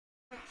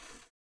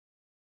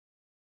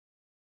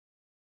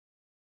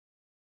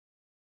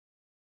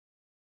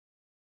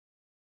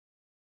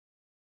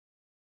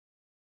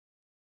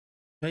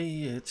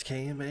Hey, it's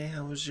KMA.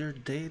 How was your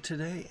day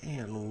today?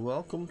 And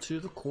welcome to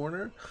the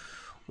corner.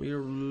 We are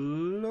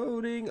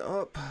loading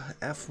up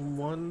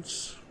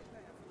F1's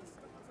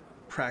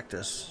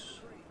practice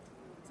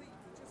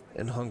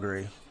in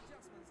Hungary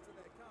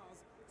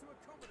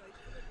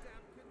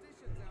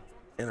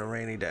in a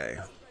rainy day.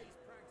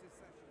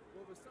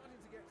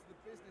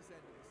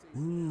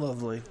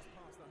 Lovely.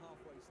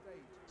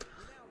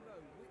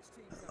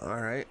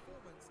 Alright.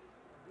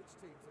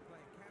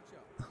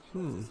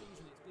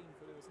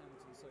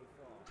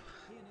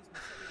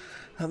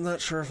 I'm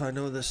not sure if I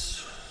know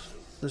this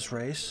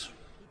race,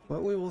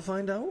 but we will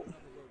find out.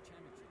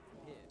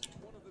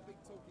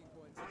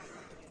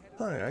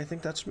 Hi, I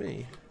think that's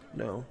me.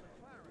 No.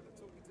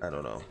 I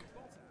don't know.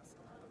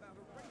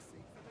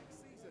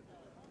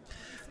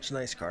 It's a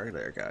nice car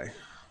there, guy.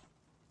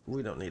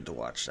 We don't need to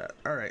watch that.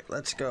 Alright,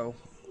 let's go.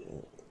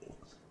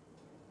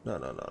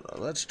 No.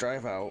 Let's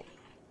drive out.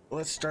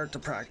 Let's start the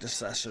practice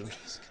session.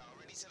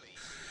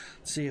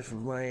 See if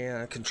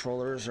my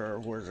controllers are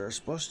where they're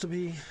supposed to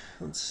be.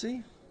 Let's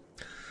see.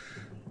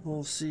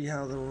 We'll see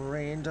how the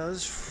rain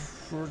does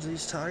for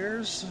these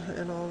tires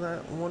and all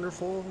that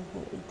wonderful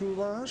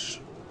goulash.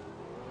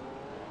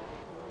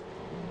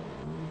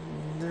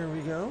 There we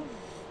go.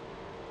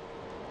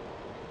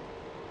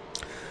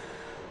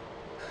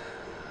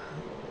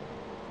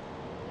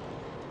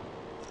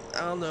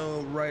 I'll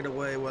know right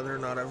away whether or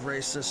not I've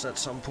raced this at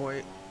some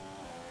point.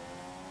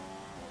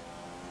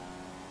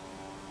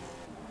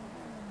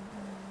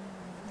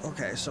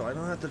 Okay, so I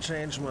don't have to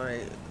change my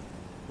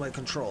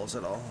controls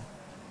at all.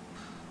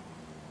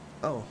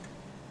 Oh,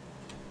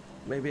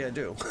 maybe I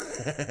do.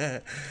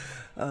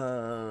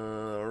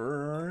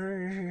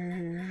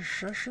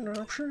 Session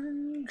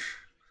options.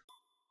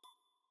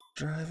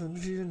 Drive and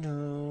view,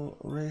 no.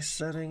 Race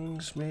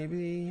settings,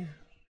 maybe.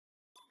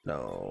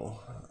 No.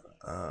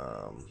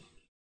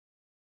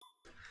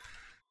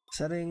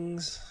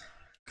 Settings.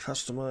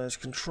 Customize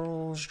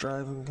controls.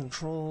 Driving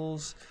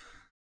controls.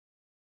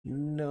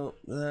 No,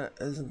 that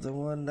isn't the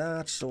one.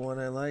 That's the one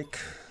I like.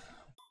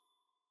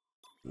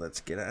 Let's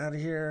get out of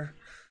here.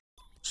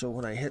 So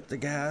when I hit the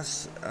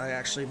gas, I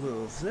actually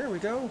move. There we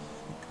go.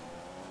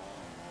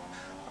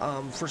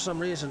 For some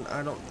reason,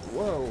 I don't...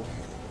 Whoa.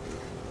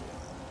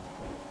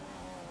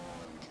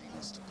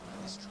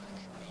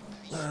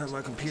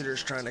 My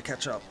computer's trying to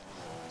catch up.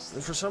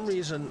 For some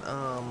reason,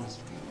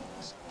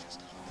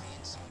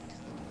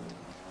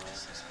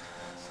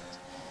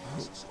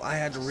 I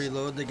had to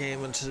reload the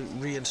game and to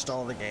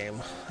reinstall the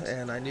game.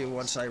 And I knew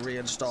once I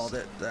reinstalled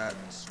it that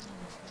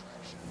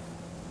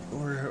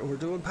we're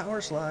doing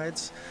power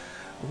slides.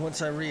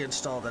 Once I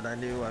reinstalled it, I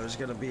knew I was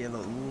going to be in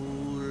a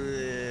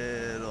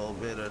little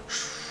bit of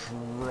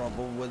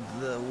trouble with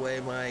the way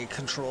my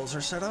controls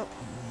are set up.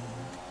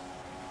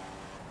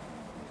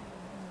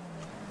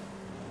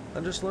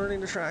 I'm just learning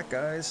the track,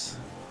 guys.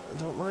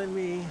 Don't mind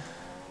me.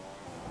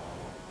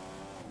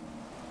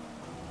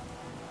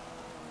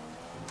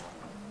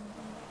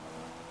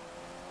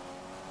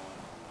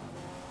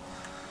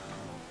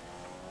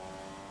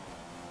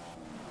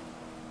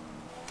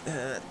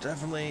 It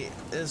definitely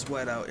is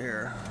wet out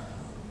here.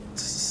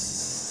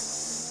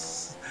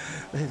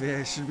 Maybe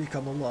I should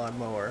become a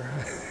lawnmower.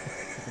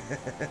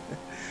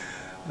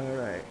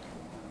 Alright.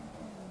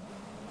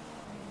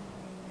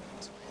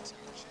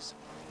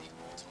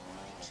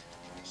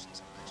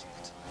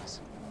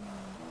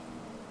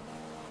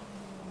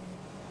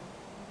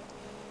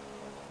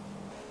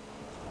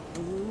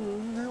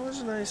 That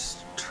was a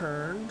nice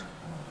turn.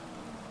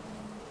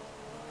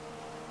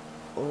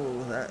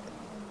 Oh, that...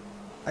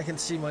 I can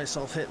see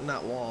myself hitting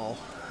that wall.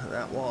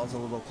 That wall is a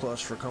little close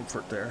for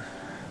comfort there.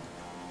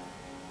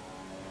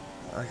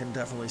 I can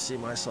definitely see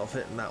myself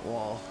hitting that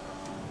wall.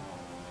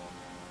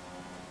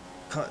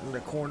 Cutting the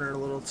corner a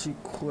little too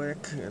quick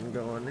and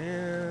going,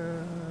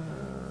 yeah.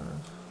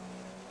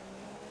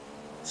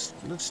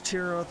 Let's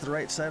tear out the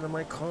right side of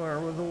my car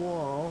with the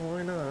wall.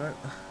 Why not?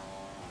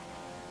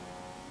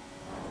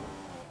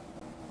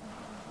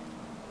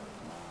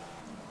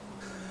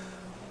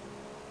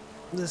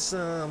 This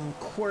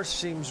course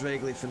seems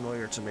vaguely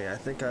familiar to me. I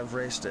think I've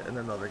raced it in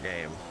another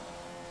game.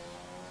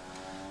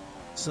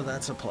 So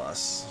that's a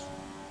plus.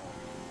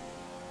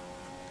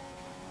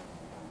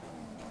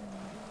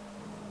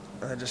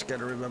 I just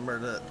gotta remember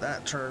that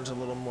that turn's a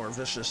little more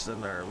vicious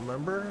than I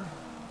remember.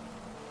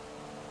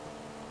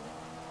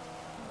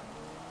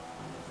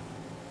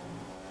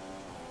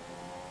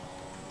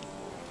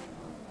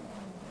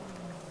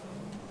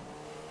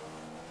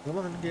 Come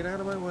on, get out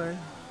of my way.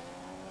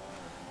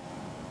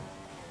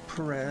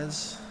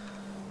 Perez.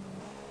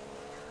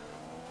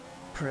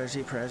 Prez.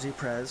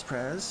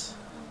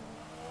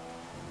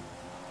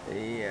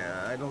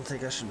 Yeah, I don't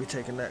think I should be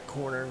taking that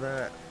corner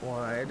that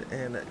wide,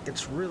 and it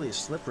gets really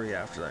slippery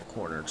after that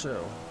corner too.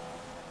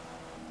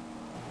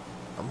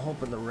 I'm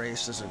hoping the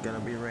race isn't gonna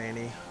be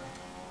rainy.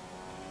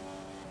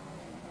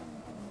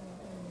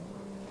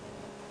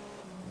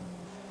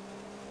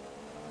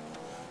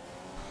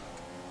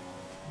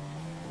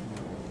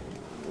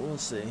 We'll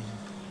see.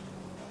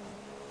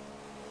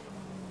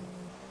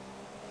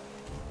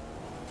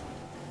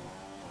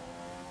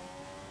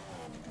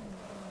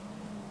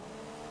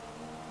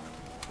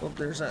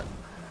 Oh,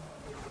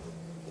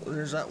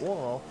 there's that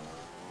wall.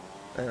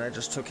 And I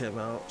just took him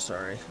out,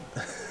 sorry.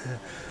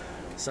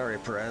 Sorry,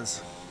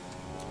 Perez.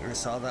 I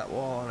saw that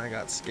wall and I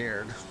got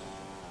scared.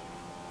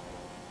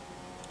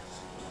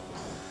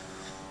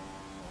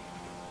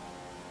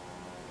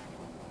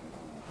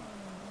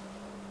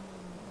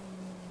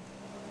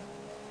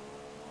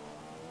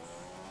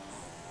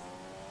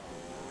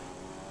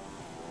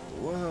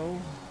 Whoa.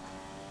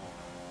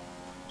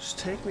 Just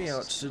take me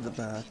out to the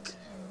back.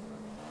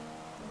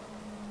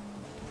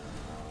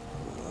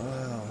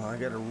 I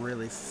gotta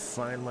really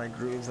find my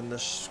groove in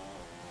this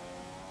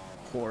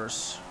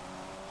course.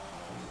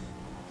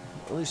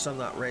 At least I'm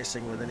not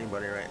racing with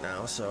anybody right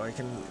now, so I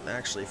can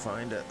actually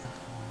find it.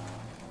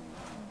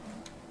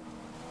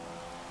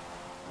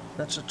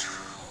 That's a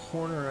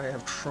corner I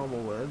have trouble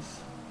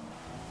with.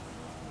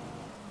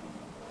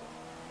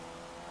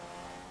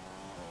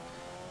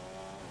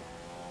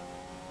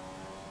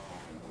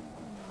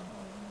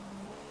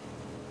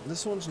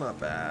 This one's not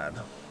bad.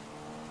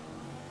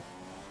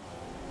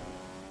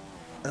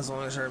 As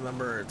long as I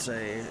remember it's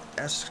a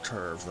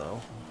S-curve,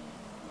 though.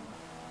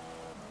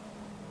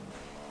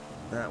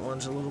 That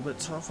one's a little bit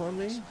tough on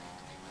me.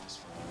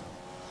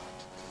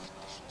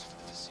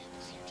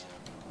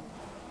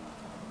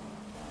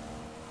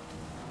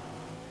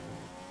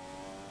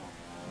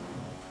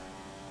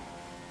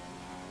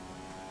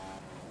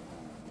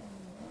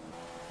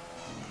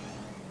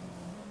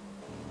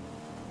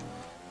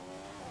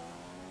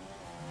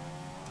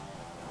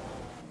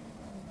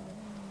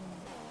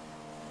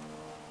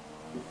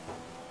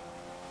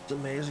 It's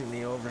amazing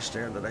the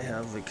oversteer that I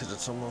have, because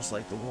it's almost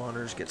like the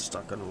waters get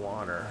stuck in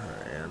water,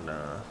 and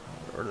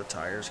or the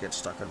tires get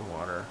stuck in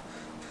water,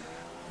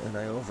 and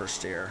I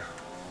oversteer.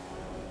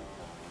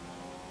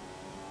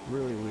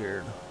 Really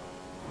weird.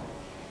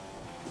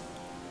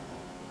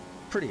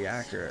 Pretty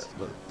accurate,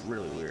 but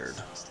really weird.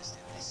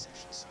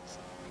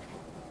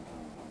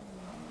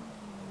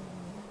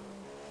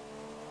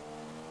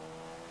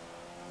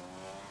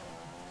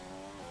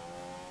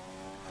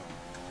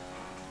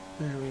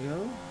 There we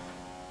go.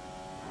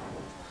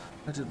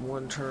 I did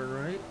one turn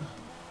right.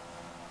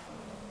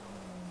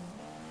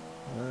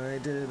 I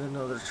did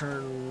another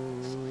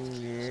turn,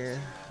 yeah.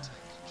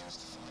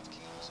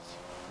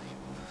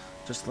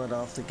 Just let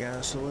off the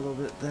gas a little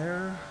bit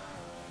there.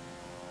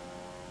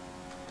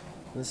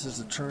 This is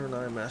the turn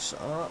I mess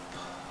up.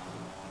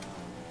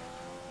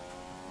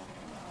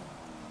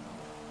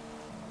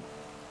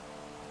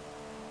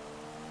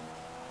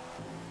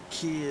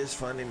 Key is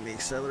finding the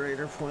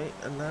accelerator point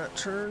in that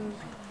turn.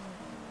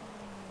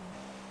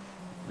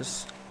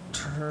 This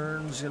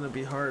turn's gonna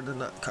be hard to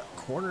not cut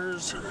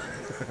corners.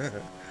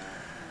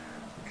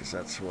 Because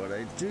that's what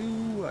I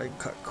do. I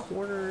cut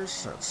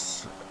corners.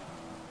 That's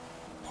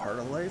part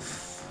of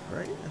life,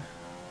 right?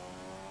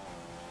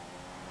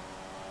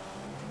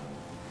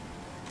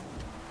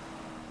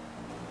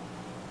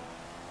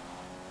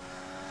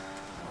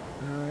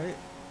 Alright.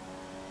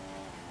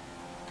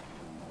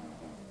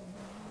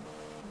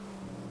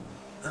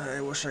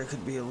 I wish I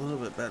could be a little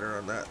bit better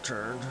on that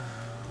turn.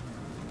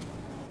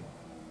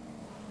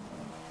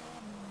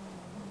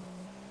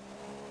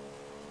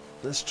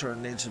 This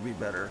turn needs to be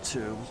better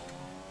too.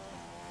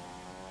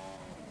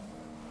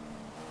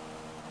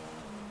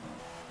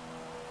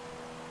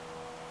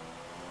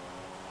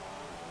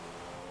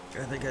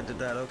 I think I did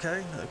that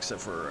okay,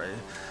 except for I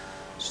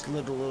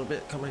slid a little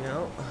bit coming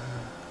out.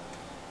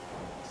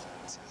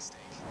 Fantastic.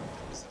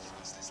 That was the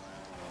fastest lap.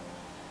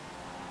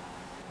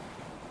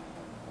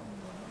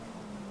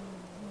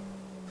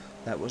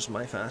 That was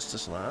my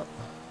fastest lap.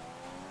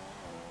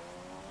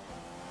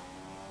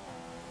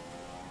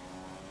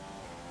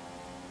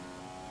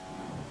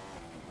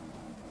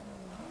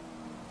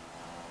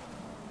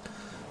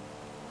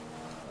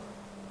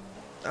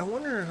 I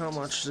wonder how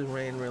much the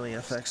rain really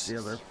affects the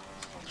other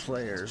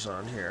players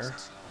on here.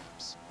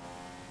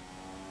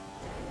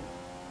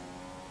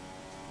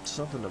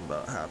 Something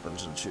about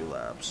happens in 2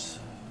 laps.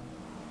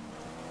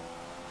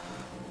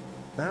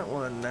 That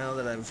one, now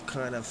that I've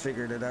kind of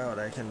figured it out,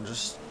 I can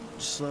just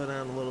slow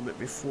down a little bit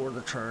before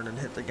the turn and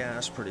hit the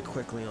gas pretty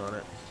quickly on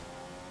it.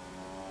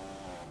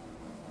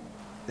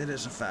 It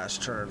is a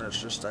fast turn,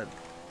 it's just that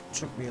it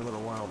took me a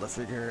little while to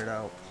figure it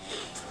out.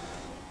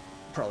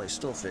 Probably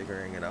still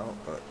figuring it out,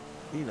 but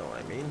you know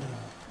what I mean.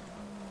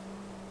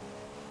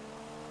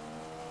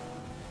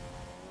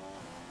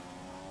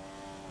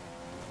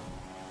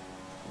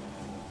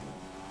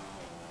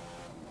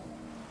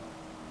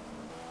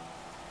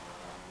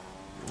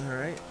 All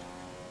right.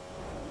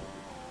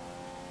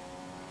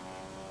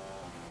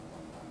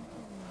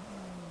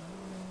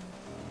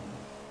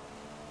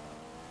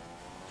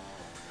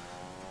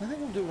 I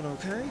think I'm doing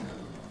okay.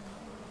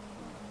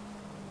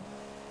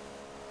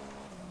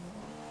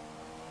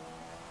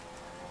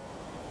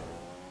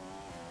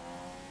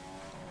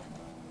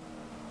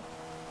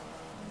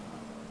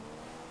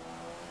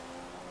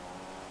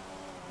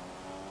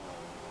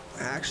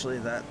 Actually,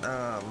 that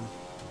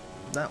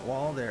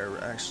wall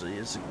there actually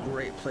is a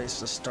great place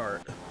to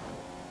start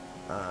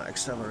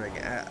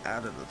accelerating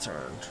out of the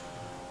turn.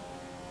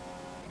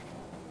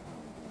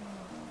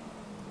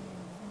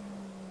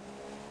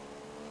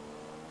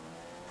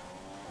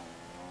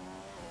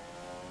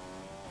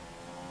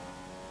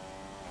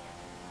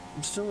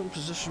 I'm still in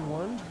position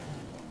 1.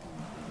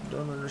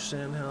 Don't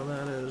understand how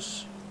that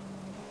is.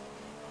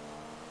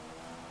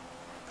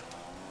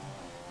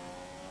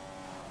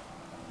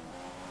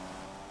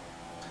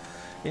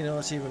 You know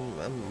what's even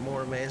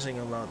more amazing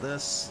about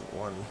this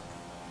one,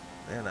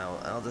 and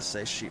I'll just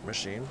say Sheep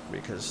Machine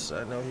because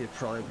I know he'd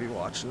probably be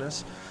watching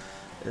this,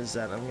 is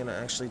that I'm gonna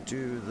actually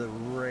do the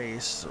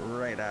race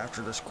right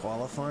after this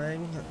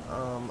qualifying.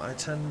 I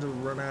tend to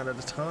run out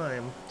of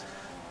time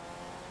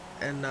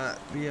and not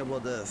be able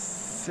to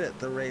fit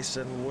the race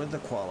in with the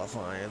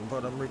qualifying,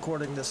 but I'm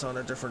recording this on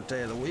a different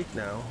day of the week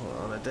now,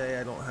 on a day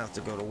I don't have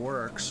to go to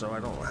work, so I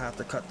don't have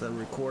to cut the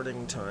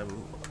recording time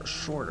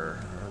shorter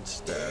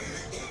instead.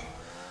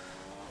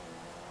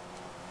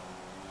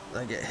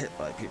 I get hit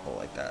by people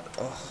like that.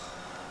 Oh,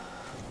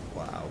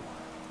 wow.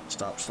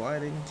 Stop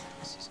sliding.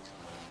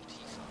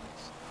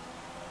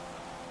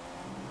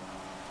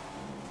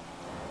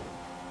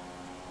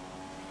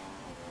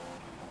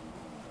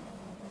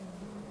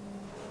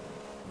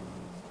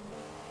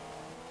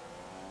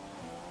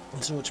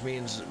 So which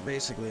means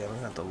basically I don't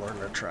have to learn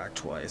the track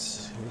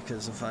twice,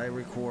 because if I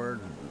record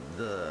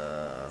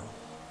the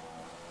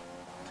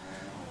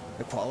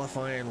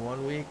qualifying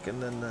one week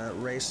and then the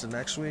race the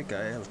next week,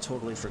 I have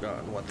totally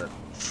forgotten what the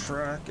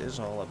track is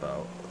all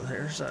about.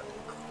 There's that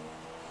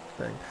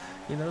thing.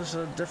 You notice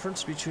the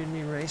difference between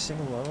me racing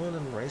alone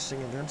and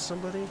racing against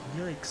somebody?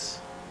 Yikes.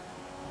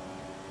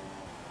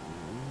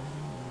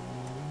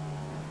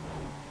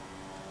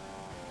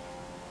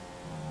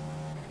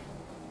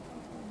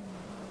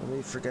 Let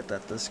me forget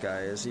that this guy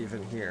is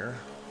even here.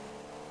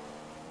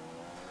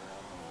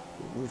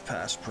 We've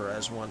passed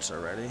Perez once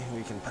already.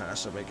 We can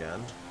pass him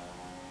again.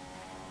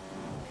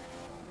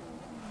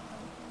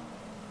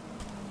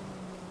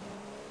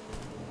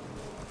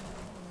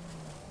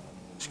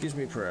 Excuse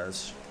me,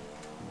 Perez.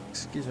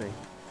 Excuse me.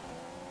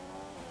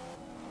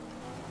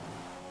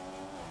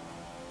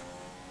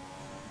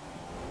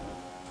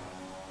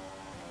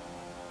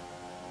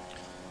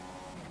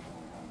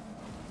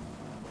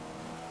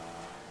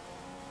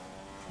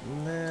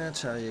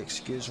 That's how you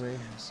excuse me.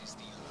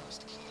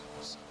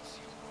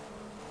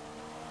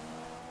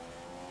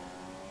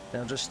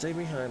 Now just stay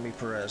behind me,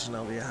 Perez, and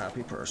I'll be a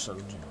happy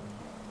person.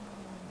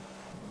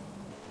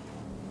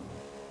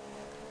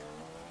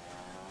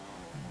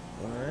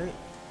 Alright.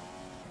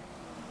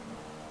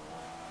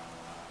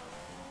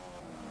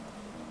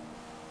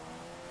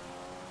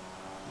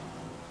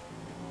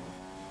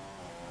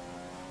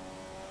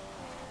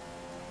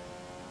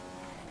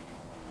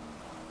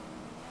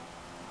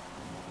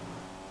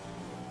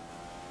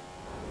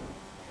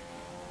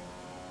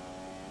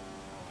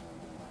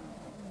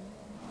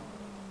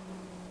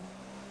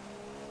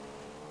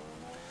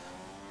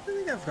 I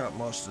think I've got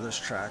most of this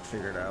track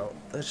figured out.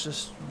 It's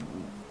just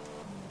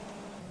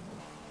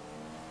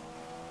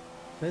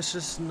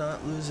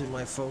not losing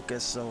my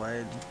focus so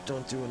I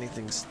don't do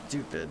anything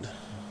stupid.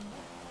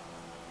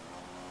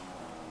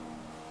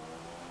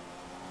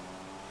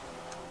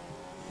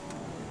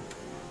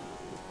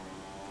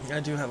 I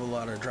do have a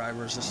lot of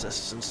driver's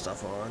assists and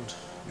stuff on,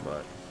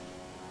 but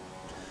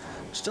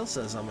it still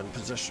says I'm in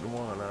position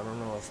 1. I don't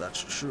know if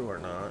that's true or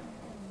not.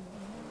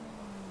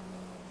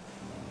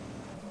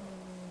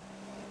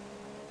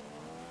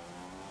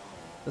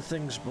 The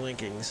thing's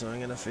blinking, so I'm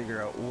gonna figure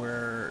out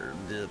where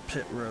the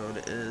pit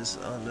road is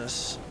on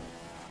this.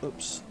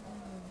 Oops.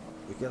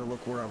 We gotta look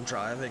where I'm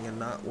driving and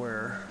not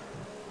where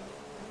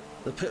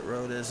the pit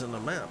road is in the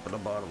map at the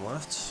bottom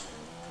left.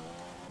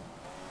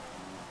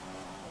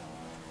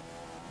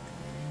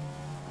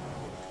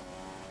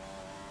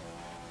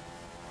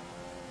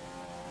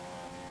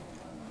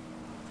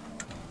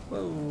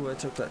 Whoa, I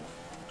took that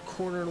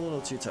corner a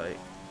little too tight.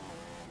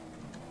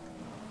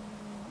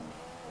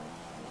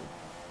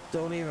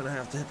 Don't even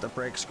have to hit the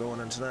brakes going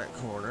into that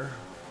corner.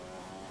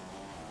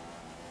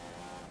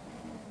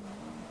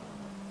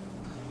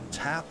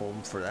 Tap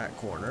them for that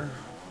corner.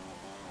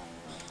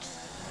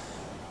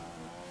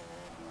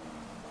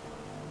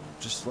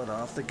 Just let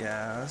off the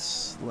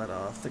gas. Let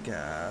off the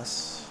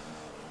gas.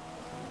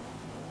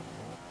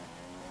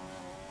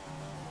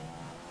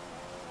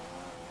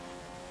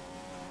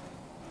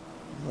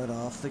 Let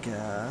off the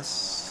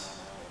gas.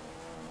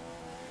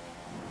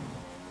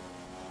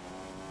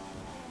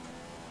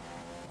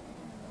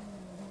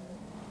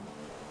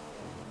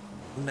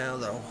 Now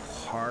the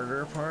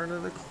harder part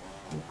of the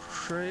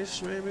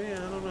race, maybe? I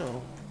don't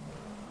know.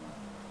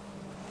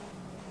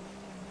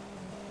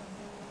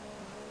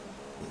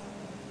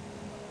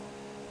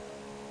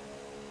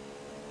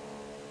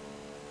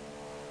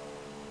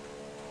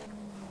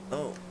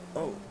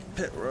 Oh,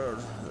 pit road.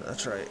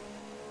 That's right.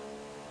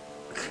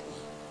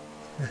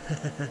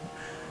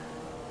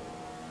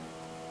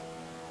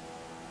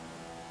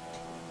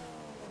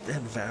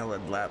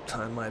 Invalid lap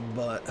time, my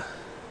butt.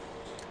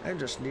 I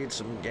just need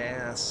some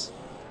gas.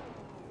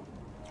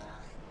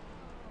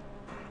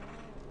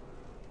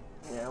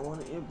 Yeah, why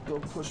don't you go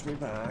push me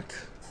back?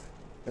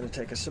 Gonna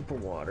take a sip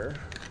of water.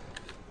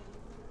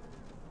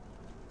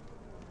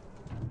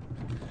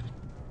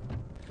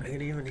 I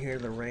can even hear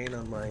the rain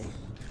on my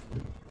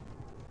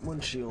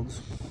windshield.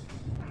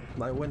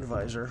 my wind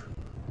visor.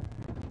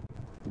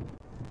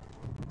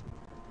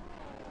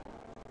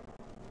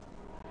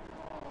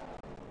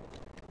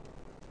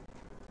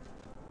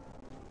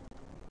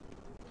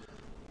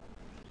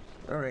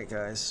 Alright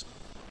guys,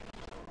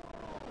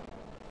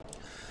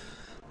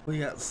 we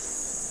got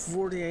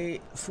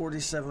 48,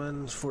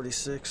 47,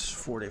 46,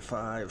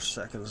 45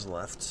 seconds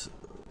left.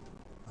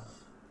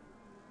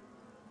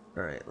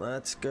 Alright,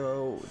 let's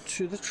go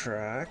to the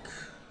track.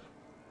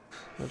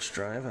 Let's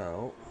drive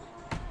out.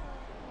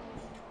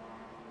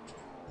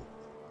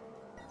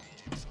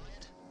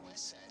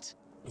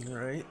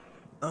 Alright,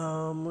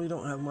 we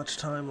don't have much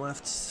time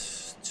left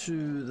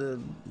to the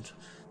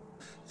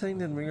thing,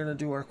 then we're gonna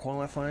do our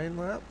qualifying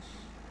lap.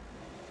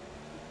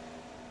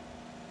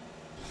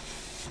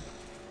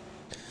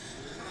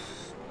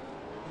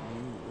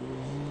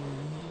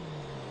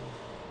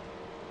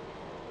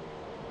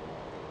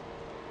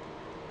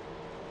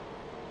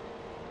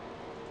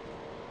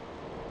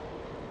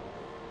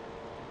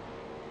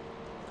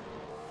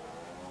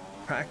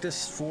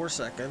 Practice 4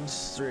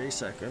 seconds, 3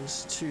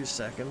 seconds, 2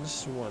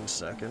 seconds, 1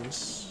 second.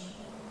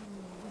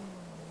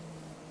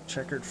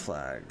 Checkered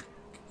flag.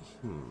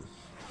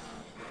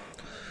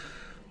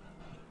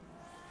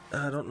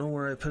 I don't know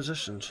where I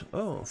positioned.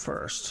 Oh,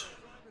 first.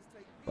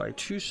 By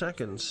 2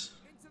 seconds.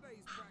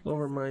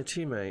 Over my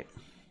teammate.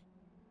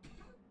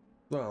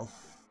 Well.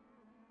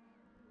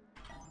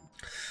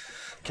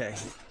 Okay.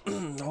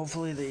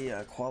 Hopefully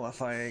the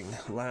qualifying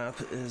lap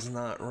is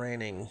not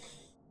raining.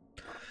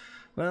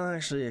 Well,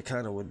 actually, it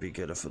kind of would be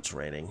good if it's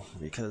raining,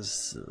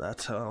 because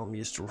that's how I'm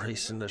used to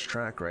racing this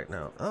track right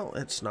now. Oh,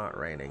 it's not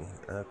raining.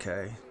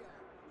 Okay.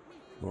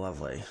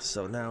 Lovely.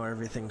 So now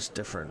everything's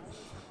different.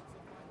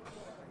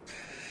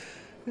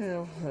 You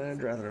know,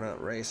 I'd rather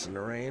not race in the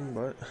rain,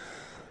 but...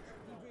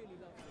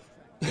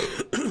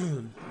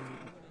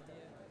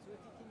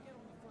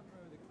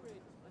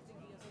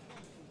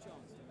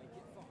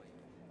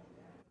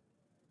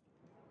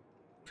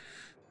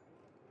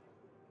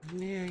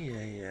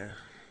 Yeah.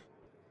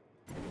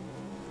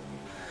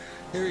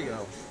 Here we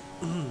go.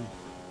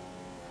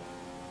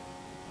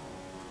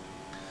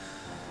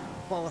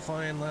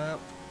 Qualifying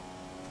lap.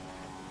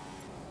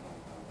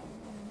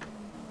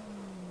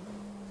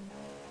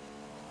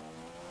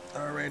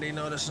 Already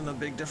noticing a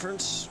big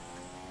difference.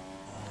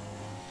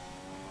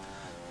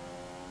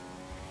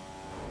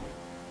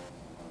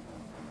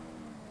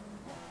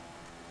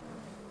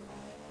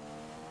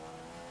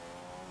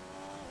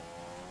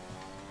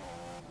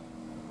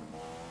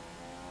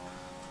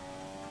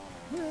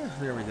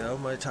 There we go.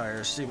 My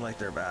tires seem like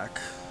they're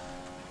back.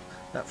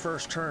 That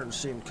first turn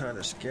seemed kind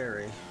of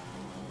scary.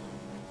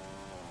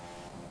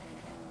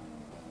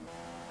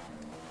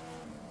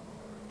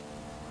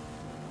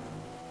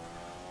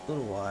 A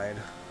little wide.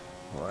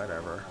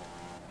 Whatever.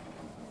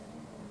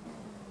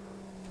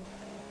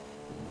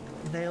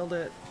 Nailed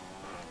it.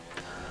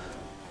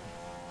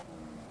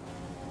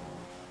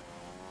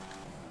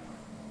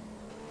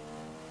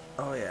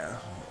 Oh yeah.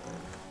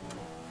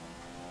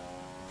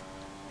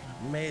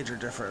 Major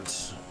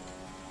difference.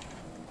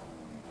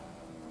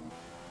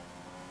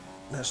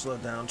 I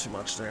slowed down too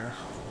much there.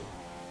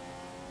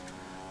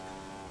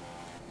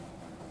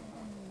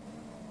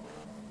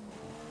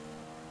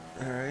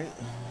 All right.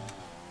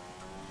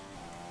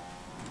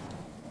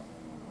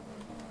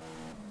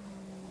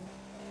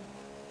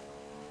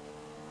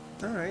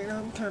 All right,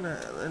 I'm kind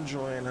of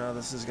enjoying how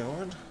this is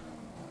going.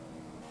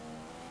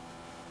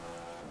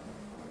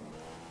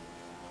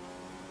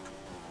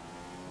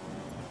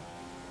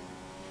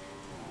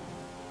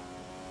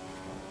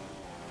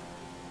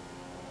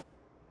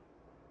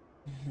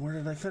 Where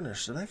did I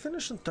finish? Did I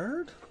finish in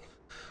third?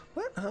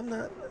 What?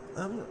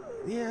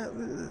 Yeah,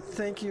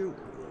 thank you.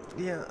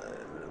 Yeah,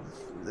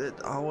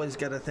 always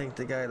gotta thank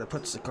the guy that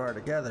puts the car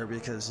together,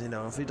 because, you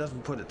know, if he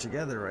doesn't put it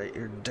together right,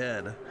 you're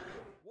dead.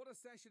 What a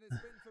session it's been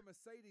for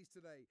Mercedes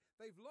today.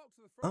 They've locked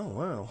the front. Oh,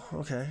 wow.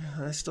 Okay.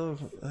 I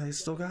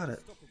still got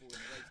it.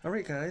 All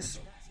right, guys.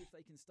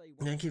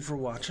 Thank you for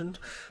watching.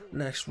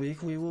 Next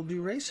week, we will be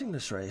racing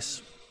this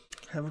race.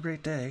 Have a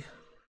great day.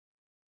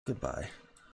 Goodbye.